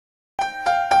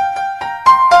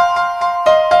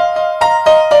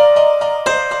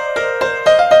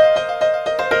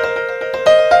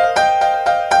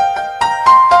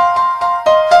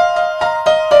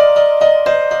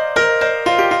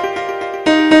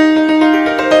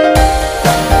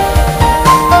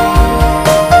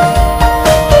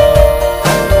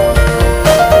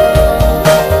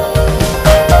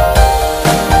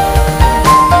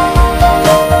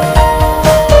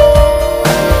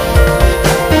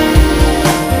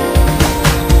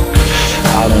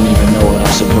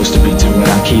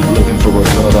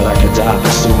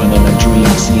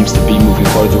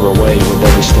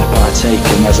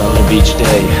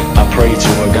day. I pray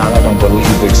to a God I don't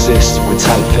believe exists. With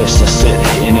tight fists I sit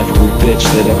hating every bitch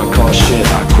that ever caused shit.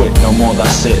 I quit, no more,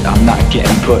 that's it. I'm not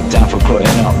getting put down for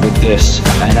putting up with this.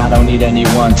 And I don't need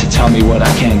anyone to tell me what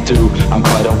I can't do. I'm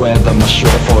quite aware that my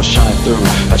shortfalls shine through.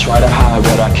 I try to hide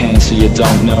what I can so you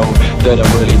don't know that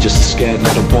I'm really just a scared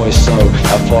little boy. So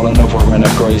I've fallen over and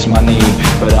I've grazed my knee,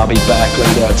 but I'll be back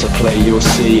later to play, you'll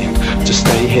see. Just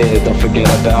stay here, don't forget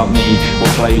about me.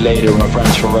 We'll play later and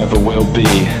friends forever will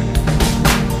be.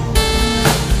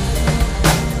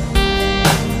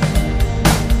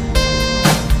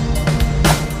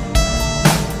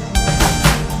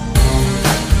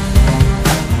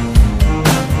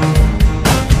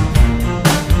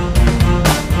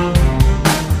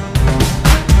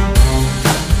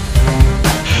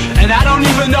 I don't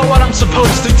even know what I'm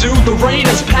supposed to do. The rain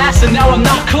has passed and now I'm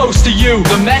not close to you.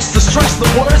 The mess, the stress, the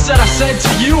words that I said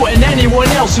to you and anyone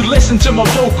else who listened to my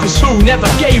vocals, who never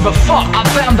gave a fuck. I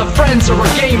found that friends are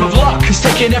a game of luck, 'cause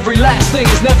taking every last thing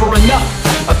is never enough.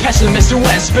 A pessimist who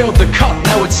went and spilled the cup,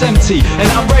 now it's empty and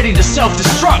I'm ready to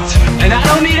self-destruct. And I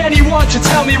don't need anyone to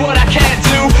tell me what I can't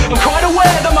do. I'm quite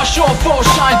aware that my shortfalls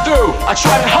shine through. I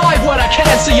try to hide what I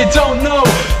can so you don't know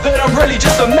that I'm really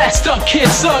just a messed up kid.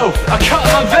 So I cut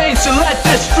my veins to let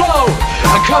this flow.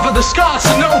 I cover the scars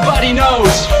so nobody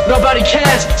knows. Nobody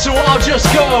cares, so I'll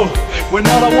just go, when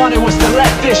all I wanted was to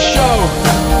let this show.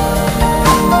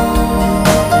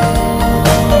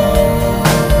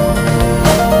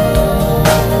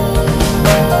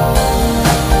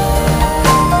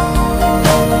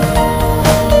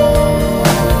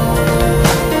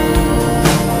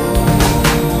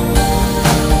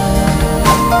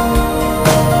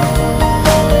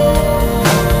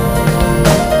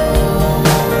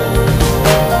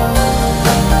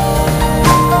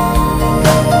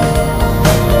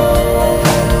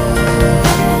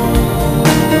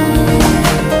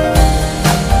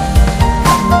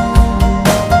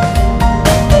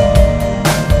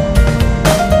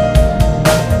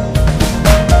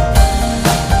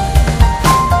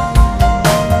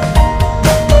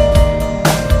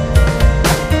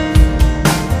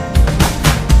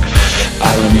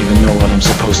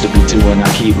 Supposed to be doing. I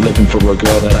keep living for a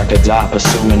girl that I could die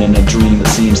pursuing, in a dream that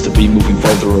seems to be moving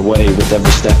further away with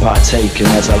every step I take. And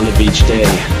as I live each day,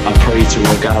 I pray to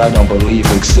a God I don't believe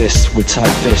exists. With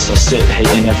tight fists I sit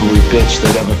hating every bitch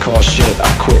that ever caused shit. I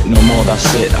quit, no more,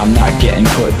 that's it. I'm not getting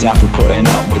put down for putting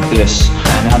up with this.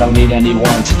 And I don't need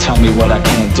anyone to tell me what I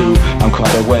can't do. I'm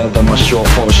quite aware that my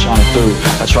shortfalls shine through.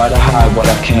 I try to hide what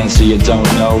I can so you don't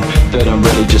know that I'm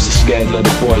really just a scared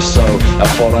little boy. So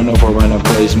I've fallen over and I've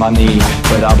grazed my knee,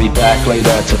 but I'll be back later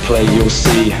to play, you'll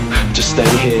see. Just stay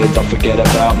here, don't forget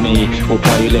about me. We'll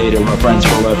play later, our friends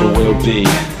forever will be.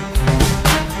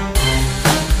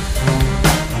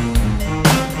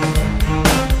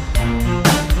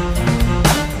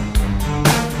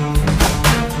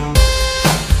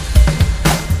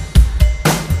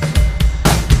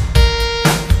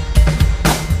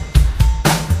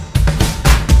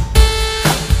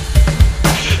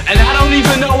 And I don't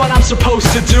even know what I'm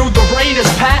supposed to do. The rain has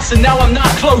passed and now I'm not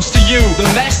close to you. The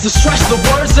mess, the stress, the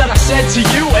words that I said to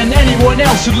you and anyone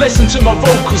else who listened to my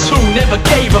vocals, who never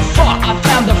gave a fuck. I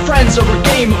found that friends are a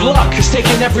game of luck, 'cause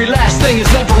taking every last thing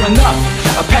is never enough.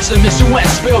 A pessimist who went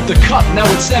and spilled the cup, now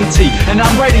it's empty and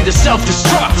I'm ready to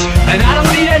self-destruct. And I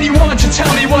don't need anyone to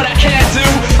tell me what I can't do.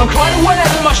 I'm quite aware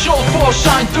that my shortfalls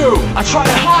shine through. I try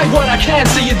to hide what I can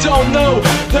so you don't know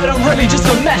that I'm really just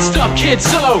a messed up kid.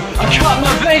 So I cut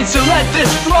my veins to let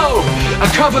this flow. I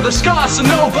cover the scars so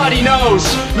nobody knows.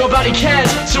 Nobody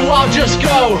cares, so I'll just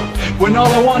go, when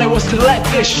all I wanted was to let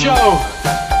this show.